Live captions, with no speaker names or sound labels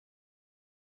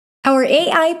Our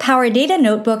AI-powered data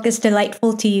notebook is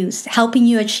delightful to use, helping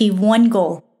you achieve one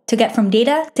goal: to get from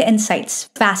data to insights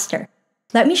faster.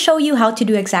 Let me show you how to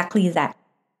do exactly that.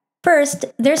 First,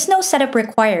 there's no setup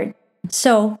required,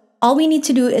 so all we need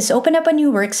to do is open up a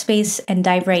new workspace and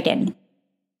dive right in.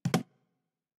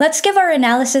 Let's give our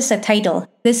analysis a title.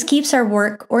 This keeps our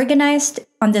work organized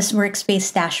on this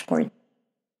workspace dashboard.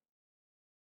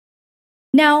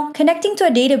 Now, connecting to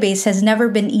a database has never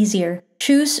been easier.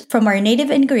 Choose from our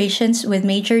native integrations with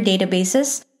major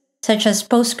databases, such as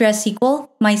PostgreSQL,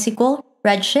 MySQL,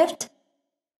 Redshift,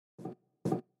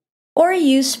 or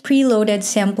use preloaded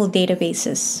sample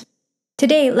databases.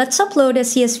 Today, let's upload a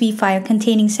CSV file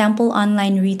containing sample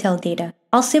online retail data.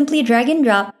 I'll simply drag and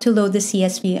drop to load the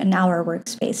CSV in our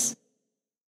workspace.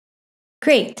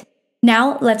 Great!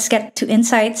 Now, let's get to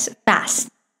insights fast.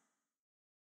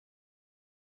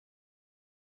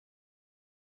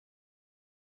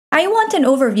 I want an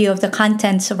overview of the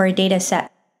contents of our dataset,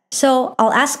 so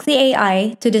I'll ask the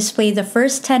AI to display the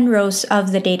first 10 rows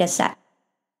of the dataset.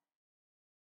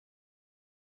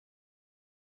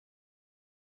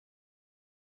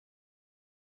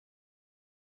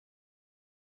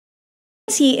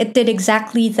 See, it did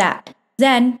exactly that.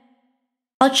 Then,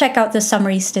 I'll check out the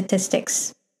summary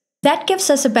statistics. That gives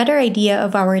us a better idea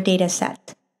of our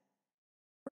dataset.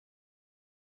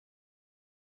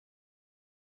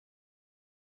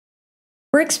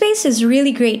 Workspace is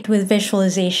really great with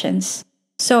visualizations.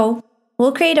 So,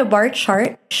 we'll create a bar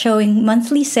chart showing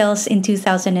monthly sales in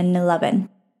 2011.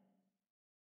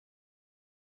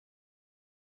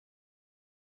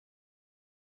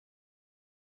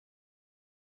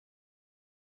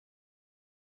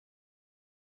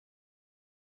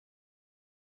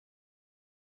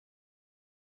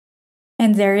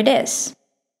 And there it is.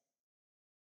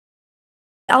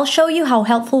 I'll show you how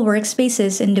helpful Workspace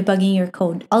is in debugging your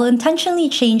code. I'll intentionally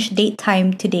change date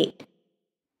time to date.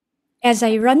 As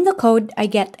I run the code, I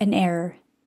get an error.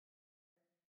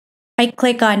 I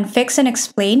click on Fix and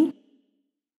Explain,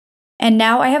 and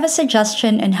now I have a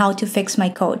suggestion on how to fix my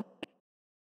code.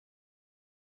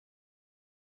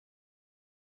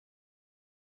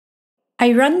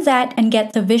 I run that and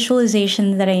get the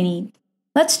visualization that I need.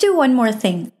 Let's do one more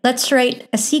thing. Let's write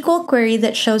a SQL query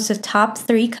that shows the top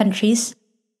 3 countries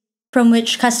from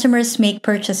which customers make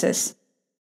purchases.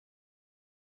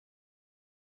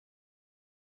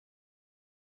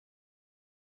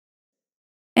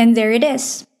 And there it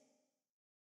is.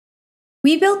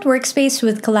 We built Workspace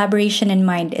with collaboration in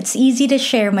mind. It's easy to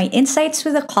share my insights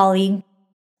with a colleague.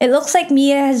 It looks like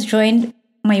Mia has joined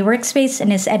my workspace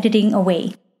and is editing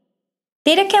away.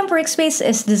 DataCamp Workspace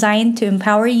is designed to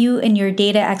empower you in your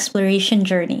data exploration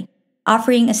journey,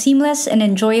 offering a seamless and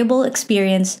enjoyable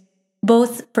experience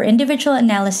both for individual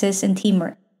analysis and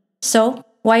teamwork. So,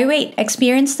 why wait?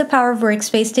 Experience the power of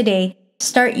Workspace today.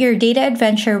 Start your data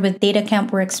adventure with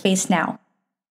DataCamp Workspace now.